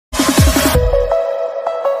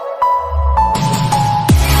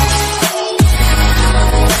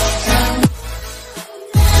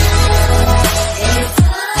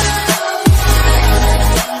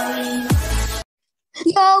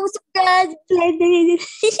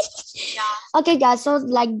Okay, guys, so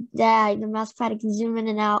like that, the mouse pad can zoom in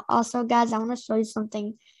and out. Also, guys, I want to show you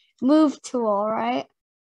something. Move tool, right?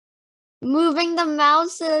 Moving the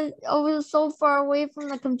mouse over so far away from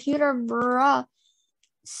the computer, bruh.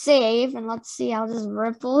 Save, and let's see how this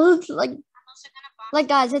ripple, like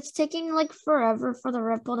guys, it's taking like forever for the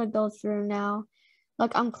ripple to go through now.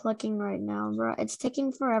 Look, I'm clicking right now, bro. It's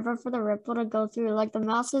taking forever for the ripple to go through. Like the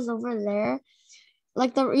mouse is over there.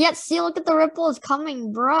 Like see, look at the ripple is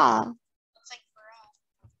coming, bruh. Looks like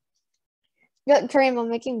Look, Kareem, I'm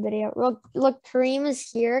making video. Look, Kareem is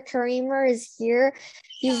here. Kareemer is here.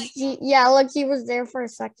 Yeah, look, he was there for a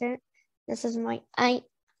second. This is my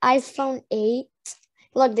iPhone 8.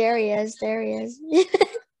 Look, there he is. There he is.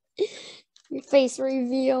 Your face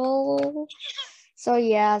reveal. So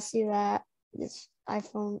yeah, see that? This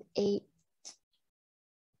iPhone 8.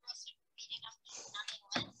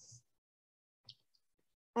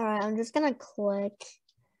 Alright, I'm just gonna click.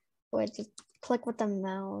 Wait, just click with the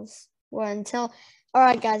mouse. Wait until.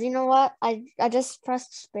 Alright, guys, you know what? I just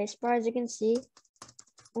pressed spacebar, as you can see.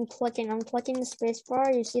 I'm clicking the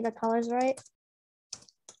spacebar. You see the colors, right?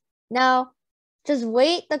 Now, just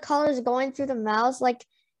wait. The colors going through the mouse, like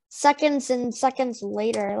seconds and seconds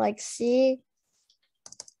later. Like, see?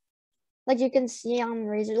 Like you can see on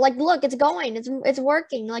Razer. Like, look, it's going. It's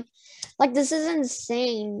working. Like this is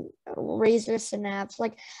insane. Razer Synapse.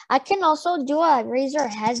 Like, I can also do a Razer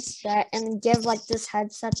headset and give like this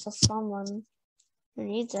headset to someone who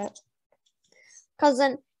needs it. Cause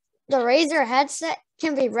then the Razer headset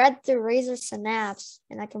can be read through Razer Synapse,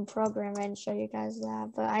 and I can program it and show you guys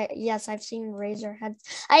that. But I've seen Razer heads.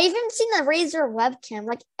 I even seen the Razer webcam.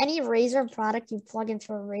 Like any Razer product you plug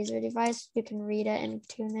into a Razer device, you can read it and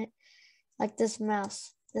tune it. Like this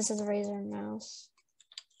mouse. This is a Razer mouse.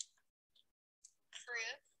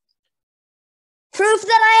 Proof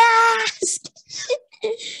that I asked.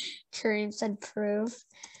 Kareem said proof.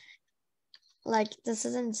 Like, this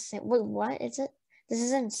is insane. Wait, what is it? This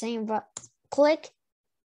is insane, but click.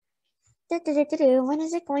 When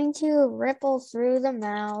is it going to ripple through the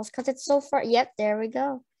mouse? Because it's so far. Yep, there we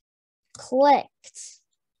go. Clicked.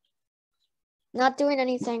 Not doing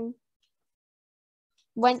anything.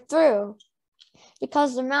 Went through.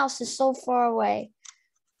 Because the mouse is so far away.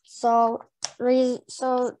 So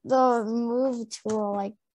the move tool,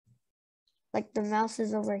 like the mouse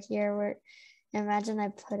is over here, where imagine I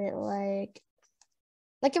put it like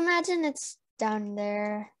imagine it's down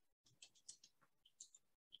there.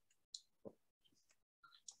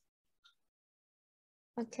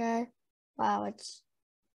 Okay. Wow,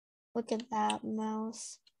 look at that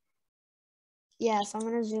mouse. Yes, I'm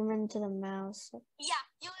gonna zoom into the mouse. Yeah,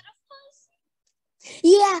 you little fuzz.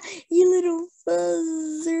 Yeah, you little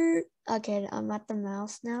fuzzer. Okay, I'm at the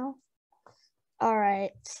mouse now. All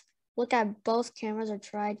right. Look at both cameras are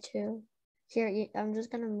tried too. Here, I'm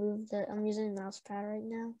just gonna move I'm using the mouse pad right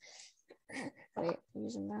now. Wait, I'm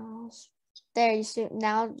using mouse. There, you see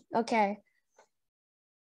now. Okay.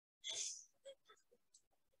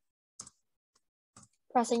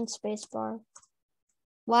 Pressing spacebar.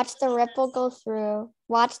 Watch the ripple go through.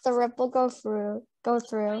 Watch the ripple go through. Go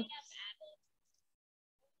through.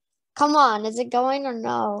 Come on, is it going or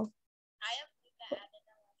no?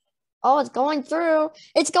 Oh, it's going through.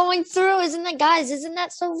 It's going through, isn't it, guys? Isn't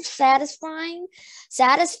that so satisfying?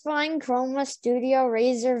 Satisfying Chroma Studio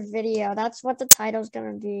Razer video. That's what the title's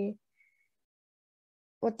gonna be.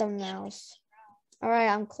 With the mouse. All right,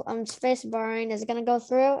 I'm space barring. Is it gonna go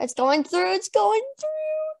through? It's going through. It's going through.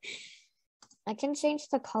 I can change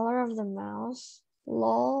the color of the mouse.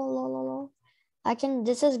 Lol. I can.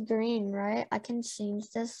 This is green, right? I can change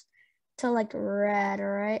this to like red. All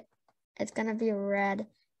right. It's gonna be red.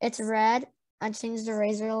 It's red. I changed the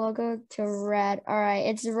Razer logo to red. All right,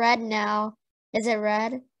 it's red now. Is it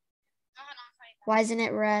red? Why isn't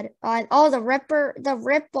it red? Oh, the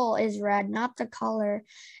ripple is red, not the color.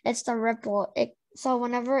 It's the ripple. So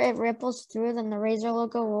whenever it ripples through, then the Razer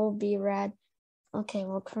logo will be red. Okay,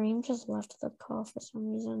 well, Kareem just left the call for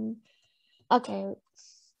some reason. Okay.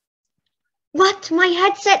 What? My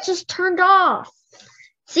headset just turned off.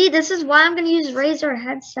 See, this is why I'm gonna use Razer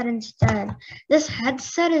headset instead. This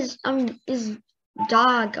headset is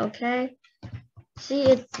dog, okay?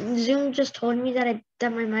 See, Zoom just told me that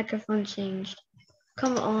my microphone changed.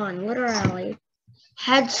 Come on, literally.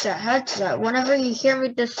 Headset. Whenever you hear me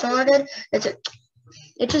distorted,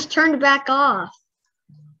 it just turned back off.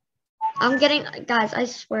 Guys, I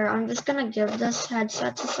swear, I'm just gonna give this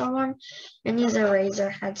headset to someone and use a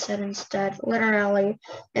Razer headset instead. Literally.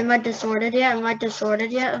 Am I disordered yet? Okay,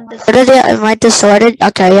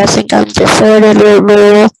 I think I'm disordered.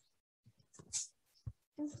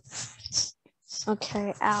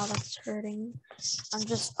 Okay, ow, that's hurting.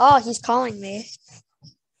 Oh, he's calling me.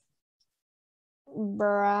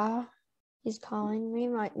 Bruh. He's calling me.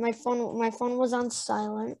 My phone was on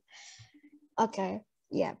silent. Okay,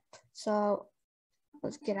 yep. So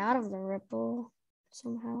let's get out of the ripple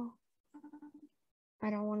somehow. I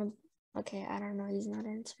don't want to. Okay, I don't know. He's not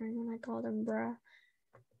answering when I called him, bruh.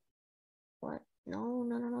 What? No.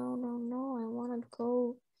 I want to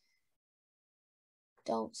go.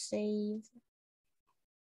 Don't save.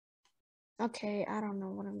 Okay, I don't know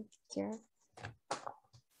what I'm here.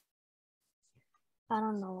 I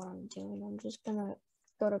don't know what I'm doing. I'm just gonna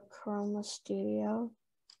go to Chroma Studio.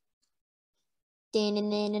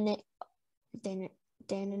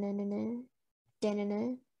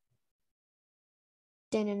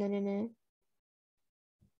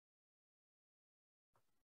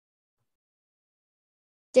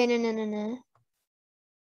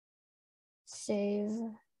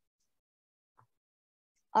 Save.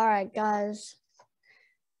 All right, guys.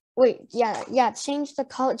 Wait, yeah.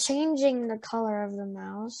 Changing the color of the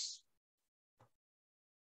mouse.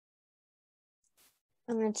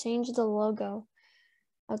 I'm gonna change the logo.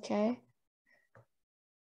 Okay.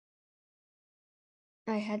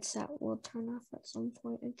 My headset will turn off at some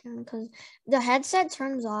point again because the headset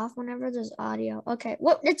turns off whenever there's audio. Okay,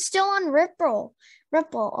 well, it's still on Ripple.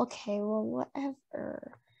 Okay, well,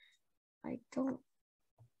 whatever. I don't.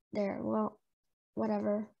 There, well,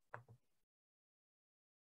 whatever.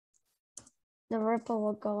 The Ripple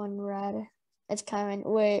will go in red. It's coming.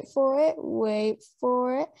 Wait for it.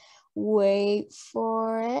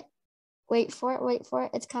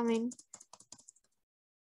 It's coming.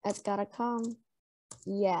 It's gotta come.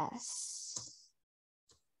 Yes.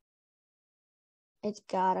 It's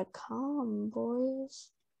gotta come, boys.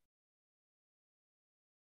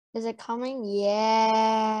 Is it coming?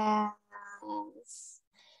 Yes.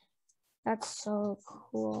 That's so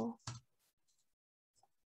cool.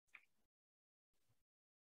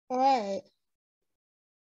 All right.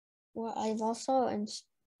 Well, I've also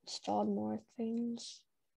installed more things.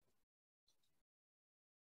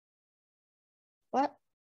 What?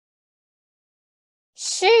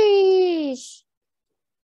 Sheesh.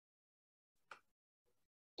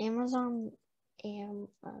 Amazon.com.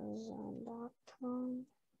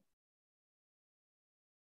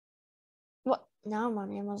 What? Now I'm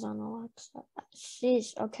on Amazon Alexa.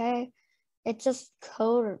 Sheesh. Okay. It's just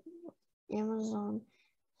code Amazon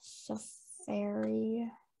Safari.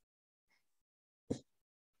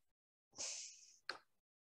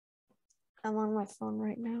 I'm on my phone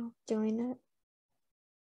right now doing it.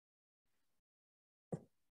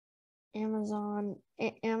 Amazon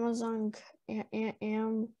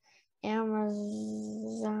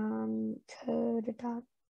code.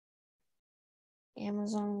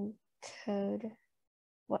 Amazon code.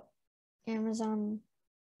 What? Amazon.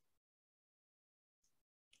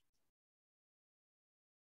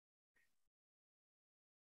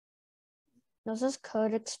 Does this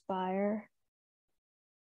code expire?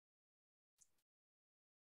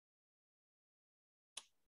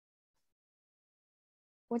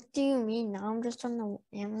 What do you mean? Now I'm just on the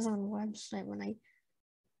Amazon website when I.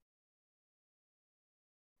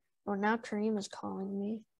 Oh, now Kareem is calling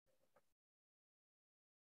me.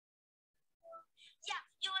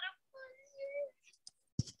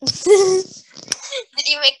 Did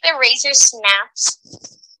you make the Razer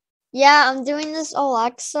Synapse? Yeah, I'm doing this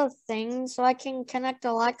Alexa thing so I can connect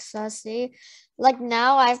Alexa. See, like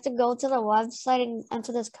now I have to go to the website and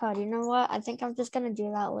enter this code. You know what? I think I'm just gonna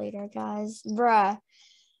do that later, guys. Bruh,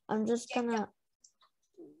 I'm just gonna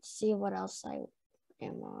see what else I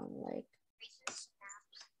am on. Like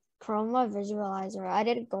Chroma Visualizer. I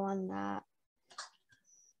didn't go on that.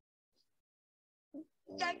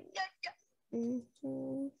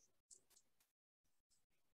 Mm-hmm.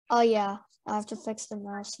 Oh yeah, I have to fix the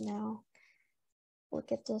mouse now.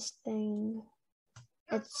 Look at this thing.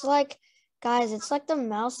 It's like, guys, it's like the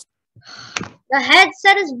mouse. The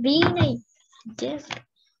headset is being a disc.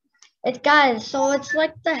 Guys, so it's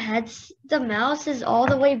like the mouse is all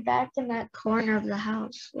the way back in that corner of the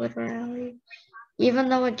house, literally. Even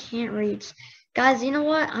though it can't reach. Guys, you know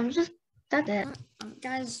what? That's it.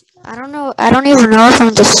 Guys, I don't know. I don't even know if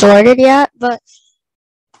I'm sorted yet, but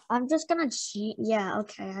I'm just gonna cheat. Yeah,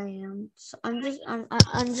 okay, I am. So I'm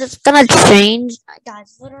just gonna change,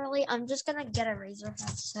 guys. Literally, I'm just gonna get a Razer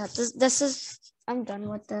headset. This is. I'm done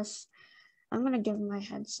with this. I'm gonna give my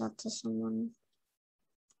headset to someone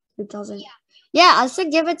who doesn't. Yeah, I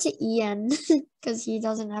should give it to Ian because he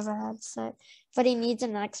doesn't have a headset, but he needs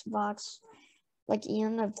an Xbox. Like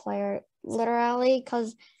Ian, the player, literally,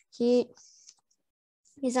 because he's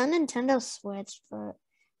on Nintendo Switch, but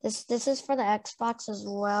This is for the Xbox as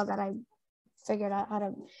well that I figured out how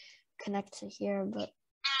to connect to here, but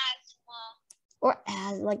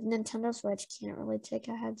like Nintendo Switch can't really take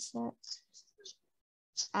a headset.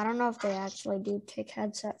 I don't know if they actually do take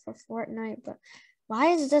headset for Fortnite, but why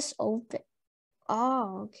is this open?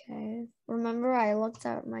 Oh, okay. Remember I looked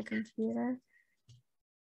at my computer?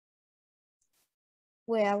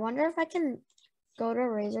 Wait, I wonder if I can go to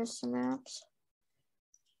Razer Synapes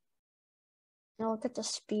and look at the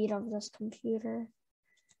speed of this computer.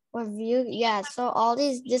 Or view, yeah, so all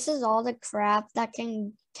these, this is all the crap that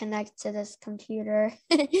can connect to this computer.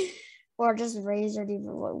 Or just Razer,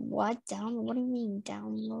 what? Download? What do you mean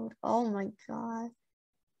download? Oh my god.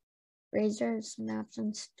 Razer Synapse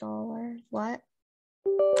installer. What?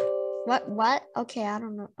 What? Okay, I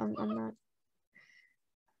don't know. I'm not.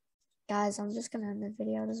 Guys, I'm just gonna end the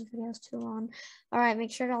video. This video is too long. All right,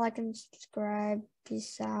 make sure to like and subscribe.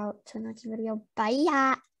 Peace out. To the next video.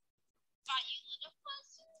 Bye.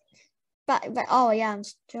 But oh yeah, I'm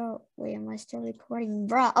still. Wait, am I still recording,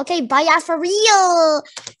 bruh? Okay, bye for real.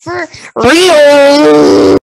 For real.